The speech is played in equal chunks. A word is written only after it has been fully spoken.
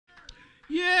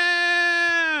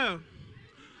Yeah!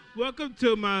 Welcome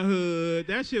to my hood.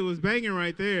 That shit was banging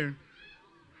right there.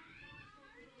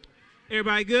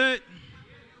 Everybody good?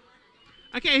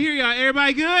 I can't hear y'all.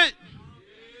 Everybody good?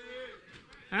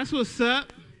 That's what's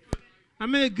up.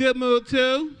 I'm in a good mood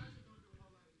too.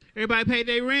 Everybody paid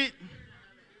their rent?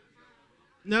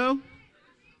 No?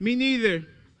 Me neither.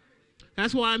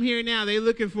 That's why I'm here now. They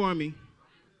looking for me.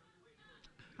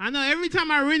 I know every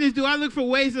time I rent this dude, I look for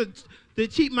ways to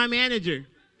cheat my manager.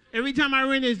 Every time I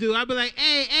rent this dude, I'll be like,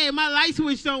 hey, my light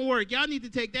switch don't work. Y'all need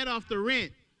to take that off the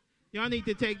rent. Y'all need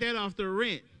to take that off the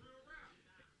rent.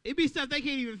 It be stuff they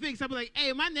can't even fix. I'll be like,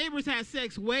 hey, my neighbors have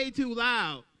sex way too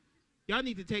loud. Y'all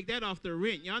need to take that off the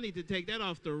rent. Y'all need to take that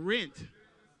off the rent.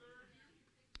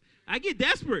 I get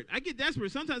desperate.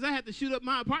 Sometimes I have to shoot up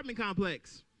my apartment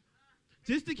complex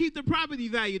just to keep the property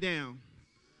value down.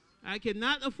 I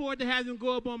cannot afford to have them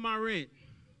go up on my rent.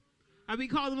 I be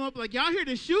calling them up like, y'all hear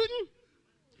the shooting?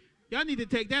 Y'all need to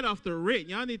take that off the rent.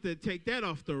 Y'all need to take that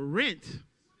off the rent.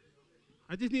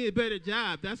 I just need a better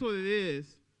job. That's what it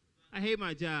is. I hate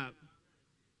my job.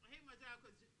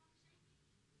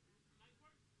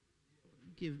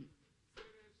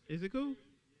 Is it cool?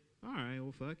 All right,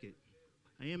 well, fuck it.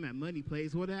 I am at Money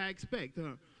Place. What did I expect,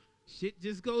 huh? Shit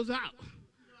just goes out.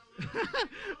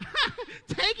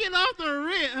 Take it off the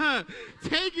rent, huh?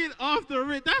 Take it off the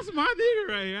rent. That's my nigga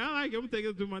right here. I like it. I'm taking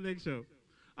it to my next show.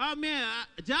 Oh, man,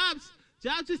 jobs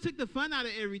just took the fun out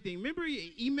of everything. Remember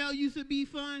your email used to be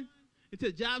fun?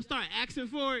 Until jobs start asking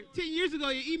for it. 10 years ago,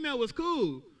 your email was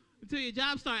cool. Until your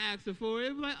job start asking for it.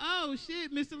 It was like, oh,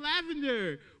 shit, Mr.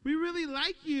 Lavender, we really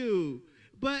like you.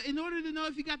 But in order to know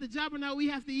if you got the job or not, we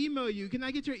have to email you. Can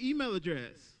I get your email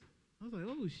address? I was like,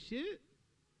 oh, shit.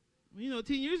 You know,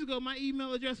 10 years ago, my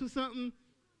email address was something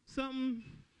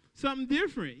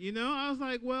different, you know? I was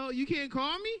like, well, you can't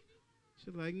call me?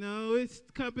 She's like, no, it's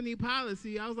company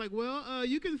policy. I was like, well,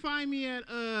 you can find me at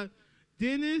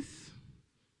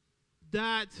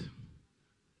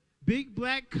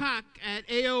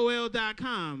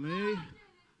dennis.bigblackcock@aol.com.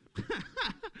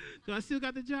 Do I still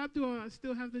got the job? Do I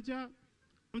still have the job?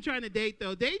 I'm trying to date,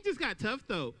 though. Dating just got tough,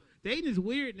 though. Dating is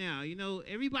weird now. You know,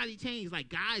 everybody changed. Like,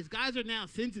 guys are now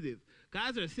sensitive.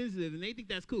 Guys are sensitive, and they think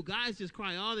that's cool. Guys just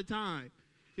cry all the time.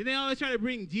 And they always try to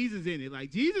bring Jesus in it.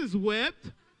 Like, Jesus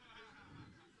wept.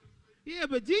 Yeah,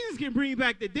 but Jesus can bring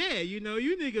back the dead. You know,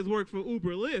 you niggas work for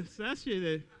Uber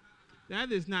Lyft.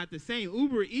 That is not the same.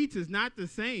 Uber Eats is not the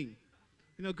same.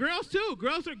 You know, girls, too.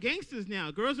 Girls are gangsters now.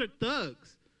 Girls are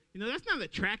thugs. You know, that's not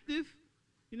attractive.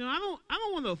 You know, I don't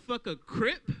want to fuck a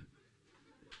Crip.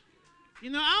 You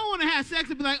know, I don't want to have sex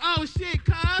and be like, oh, shit,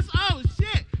 cuz. Oh,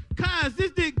 shit, cuz. This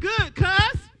did good,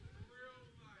 cuz.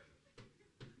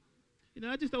 You know,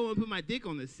 I just don't want to put my dick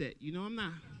on the set. You know, I'm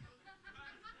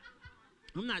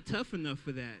not tough enough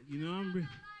for that. You know,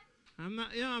 I'm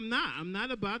not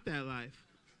about that life.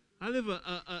 I live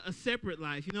a separate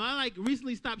life. You know, I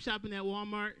recently stopped shopping at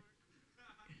Walmart,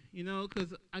 you know,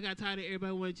 because I got tired of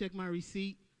everybody wanting to check my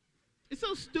receipt. It's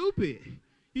so stupid.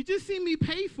 You just see me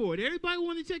pay for it. Everybody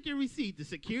want to check your receipt. The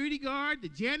security guard, the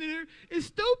janitor. It's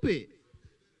stupid.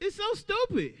 It's so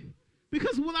stupid.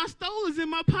 Because what I stole is in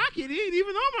my pocket. It ain't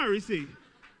even on my receipt.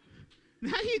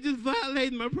 Now you just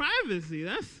violating my privacy.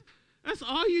 That's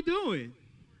all you doing.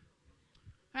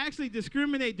 I actually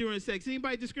discriminate during sex.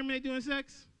 Anybody discriminate during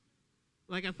sex?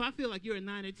 Like if I feel like you're a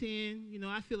 9 or 10, you know,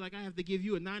 I feel like I have to give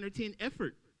you a 9 or 10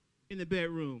 effort in the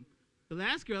bedroom. The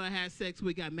last girl I had sex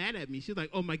with got mad at me. She was like,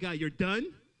 oh my God, you're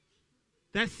done?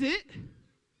 That's it?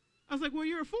 I was like, well,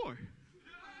 you're a 4.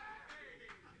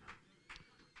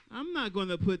 I'm not going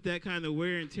to put that kind of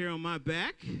wear and tear on my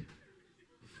back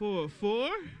for a 4.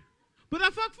 But I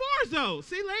fuck 4s though.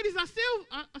 See, ladies, I still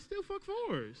fuck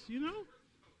 4s, you know?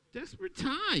 Desperate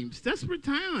times.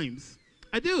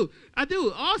 I do.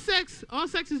 All sex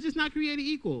is just not created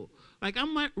equal. Like,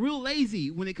 I'm real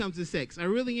lazy when it comes to sex. I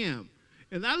really am.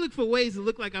 And I look for ways to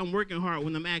look like I'm working hard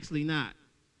when I'm actually not.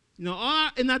 You know,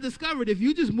 and I discovered if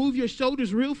you just move your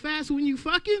shoulders real fast when you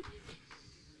fucking,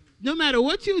 no matter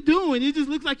what you're doing, it just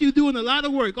looks like you're doing a lot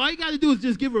of work. All you got to do is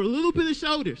just give her a little bit of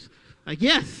shoulders. Like,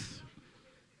 yes.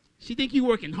 She think you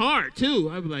working hard, too.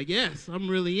 I'd be like, yes, I'm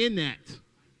really in that.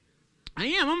 I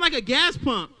am. I'm like a gas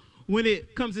pump when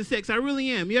it comes to sex. I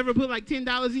really am. You ever put like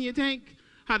 $10 in your tank?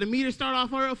 How the meter start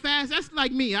off real fast? That's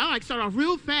like me. I like start off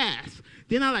real fast.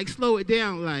 Then I like slow it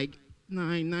down like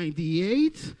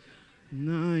 998,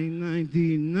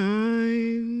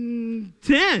 999,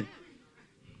 10.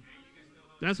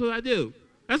 That's what I do.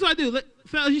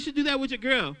 Fellas, you should do that with your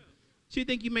girl. She'd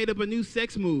think you made up a new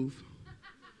sex move.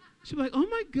 She'd be like, oh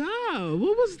my God,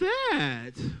 what was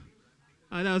that?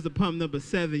 Oh, that was the pump number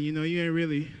 7, you know, you ain't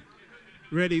really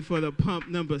Ready for the pump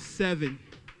number 7.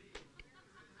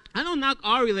 I don't knock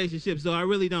all relationships, though. I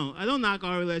really don't. I don't knock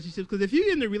all relationships because if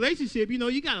you're in a relationship,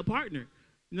 you got a partner.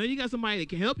 You got somebody that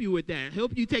can help you with that,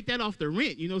 help you take that off the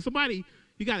rent. Somebody,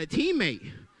 you got a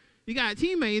teammate. You got a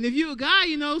teammate. And if you're a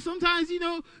guy, sometimes,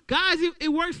 guys,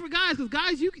 it works for guys because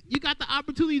guys, you got the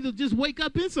opportunity to just wake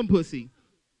up in some pussy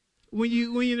when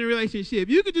you're in a relationship.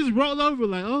 You could just roll over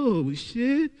like, oh,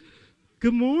 shit,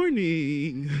 good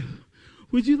morning.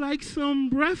 Would you like some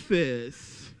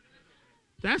breakfast?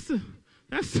 That's the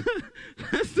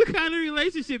kind of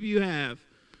relationship you have.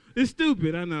 It's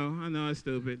stupid. I know it's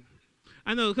stupid.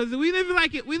 I know, because we live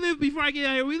before I get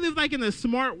out here, we live like in a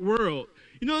smart world.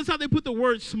 Notice how they put the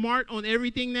word smart on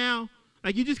everything now?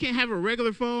 Like you just can't have a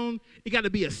regular phone. It got to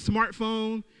be a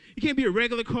smartphone. You can't be a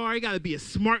regular car. It got to be a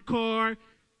smart car.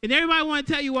 And everybody want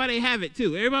to tell you why they have it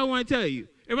too. Everybody want to tell you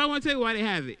why they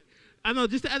have it. I know,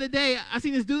 just the other day, I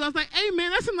seen this dude. I was like, hey,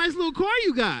 man, that's a nice little car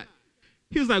you got.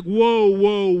 He was like,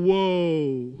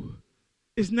 whoa.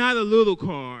 It's not a little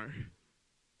car.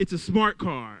 It's a smart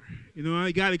car.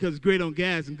 I got it because it's great on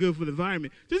gas and good for the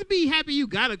environment. Just be happy you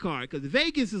got a car because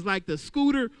Vegas is like the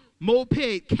scooter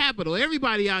moped capital.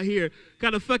 Everybody out here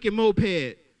got a fucking moped.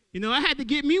 I had to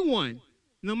get me one.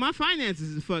 My finances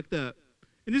is fucked up.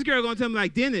 And this girl going to tell me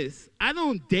like, Dennis, I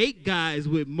don't date guys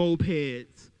with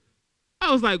mopeds.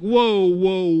 I was like, whoa.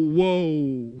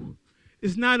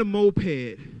 It's not a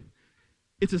moped.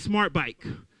 It's a smart bike.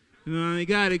 I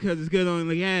got it because it's good on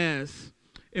the gas.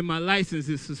 And my license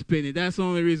is suspended. That's the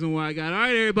only reason why I got it. All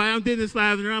right, everybody, I'm Dennis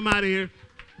Lavender. I'm out of here.